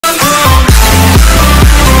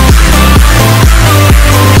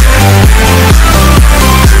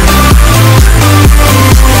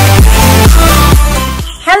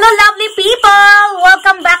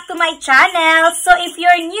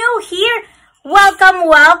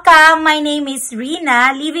welcome. My name is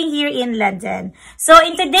Rina, living here in London. So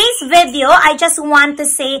in today's video, I just want to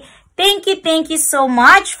say thank you so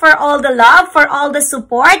much for all the love, for all the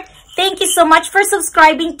support. Thank you so much for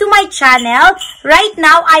subscribing to my channel. Right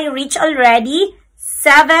now, I reach already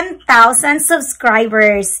 7,000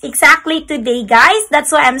 subscribers. Exactly today, guys.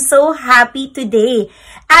 That's why I'm so happy today.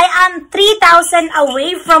 I am 3,000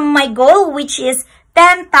 away from my goal, which is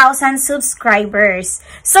 10,000 subscribers.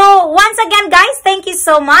 So once again, guys, thank you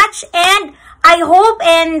so much, and I hope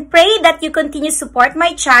and pray that you continue to support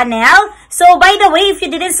my channel. So by the way, if you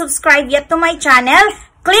didn't subscribe yet to my channel,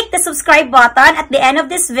 click the subscribe button at the end of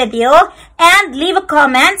this video and leave a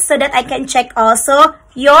comment so that I can check also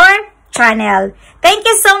your channel. Thank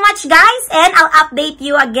you so much, guys, and I'll update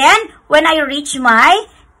you again when I reach my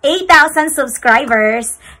 8,000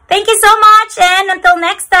 subscribers. Thank you so much, and until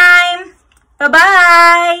next time.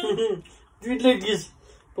 Bye-bye. Do it like this.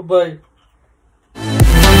 Bye-bye.